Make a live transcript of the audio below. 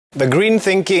The Green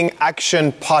Thinking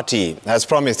Action Party has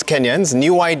promised Kenyans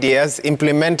new ideas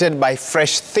implemented by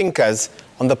fresh thinkers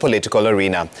on the political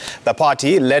arena. The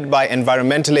party, led by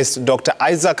environmentalist Dr.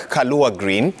 Isaac Kalua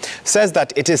Green, says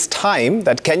that it is time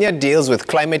that Kenya deals with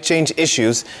climate change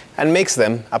issues and makes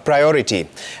them a priority.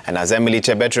 And as Emily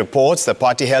Chebet reports, the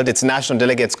party held its National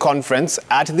Delegates Conference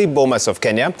at the Bomas of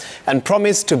Kenya and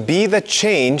promised to be the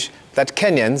change that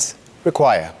Kenyans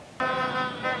require.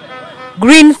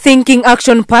 Green Thinking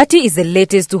Action Party is the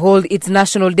latest to hold its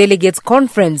National Delegates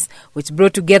Conference, which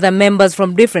brought together members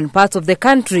from different parts of the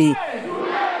country.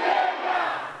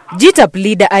 GTAP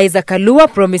leader Isaac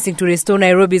Kalua promising to restore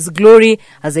Nairobi's glory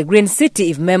as a green city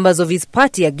if members of his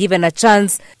party are given a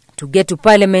chance to get to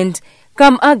Parliament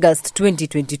come August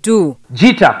 2022.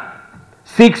 GTAP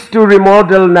seeks to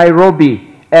remodel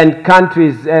Nairobi and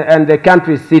the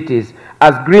country's cities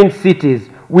as green cities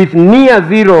with near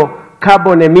zero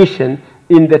carbon emission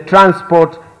in the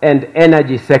transport and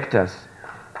energy sectors.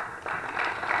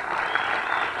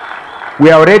 We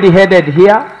are already headed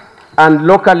here and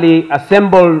locally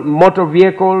assembled motor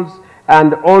vehicles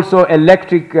and also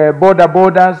electric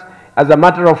borders. As a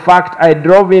matter of fact, I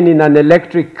drove in an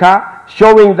electric car,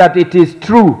 showing that it is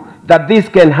true that this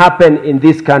can happen in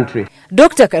this country.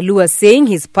 Dr. Kalua saying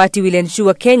his party will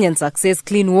ensure Kenyans access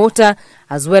clean water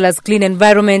as well as clean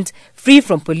environment free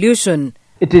from pollution.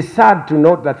 It is sad to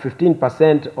note that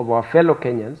 15% of our fellow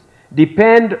Kenyans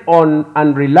depend on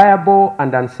unreliable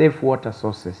and unsafe water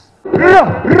sources.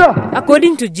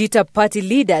 According to GTAP party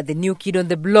leader, the new kid on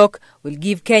the block will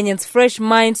give Kenyans fresh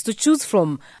minds to choose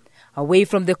from, away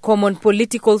from the common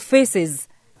political faces.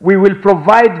 We will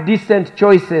provide decent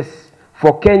choices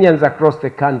for Kenyans across the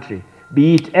country,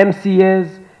 be it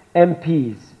MCAs,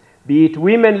 MPs, be it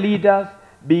women leaders,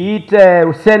 be it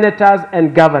senators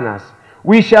and governors.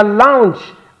 We shall launch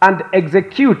and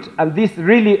execute, and this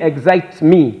really excites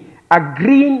me, a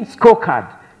green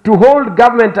scorecard to hold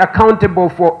government accountable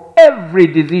for every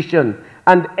decision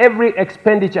and every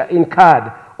expenditure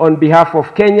incurred on behalf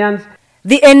of Kenyans.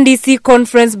 The NDC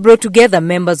conference brought together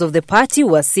members of the party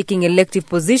who are seeking elective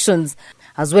positions,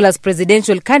 as well as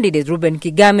presidential candidate Reuben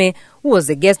Kigame, who was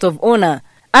a guest of honor.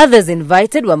 Others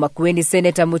invited were Makueni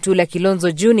Senator Mutula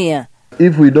Kilonzo Jr.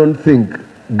 If we don't think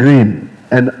green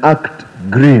and act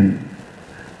green,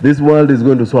 this world is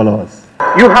going to swallow us.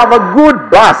 You have a good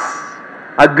bus,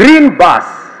 a green bus,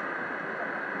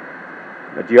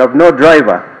 but you have no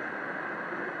driver.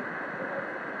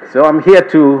 So I'm here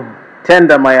to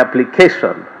tender my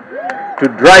application to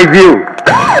drive you.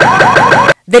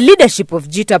 The leadership of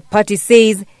GTAP party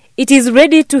says it is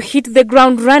ready to hit the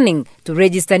ground running to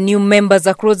register new members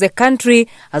across the country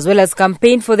as well as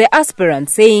campaign for the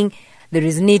aspirants, saying there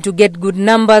is need to get good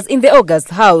numbers in the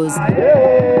August House.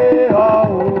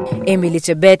 Emily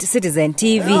Chebet, Citizen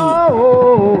TV.